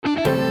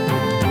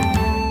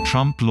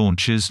Trump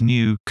launches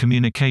new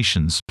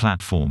communications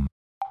platform.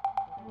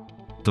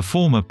 The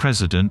former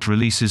president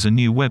releases a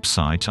new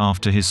website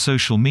after his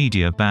social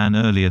media ban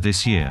earlier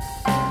this year.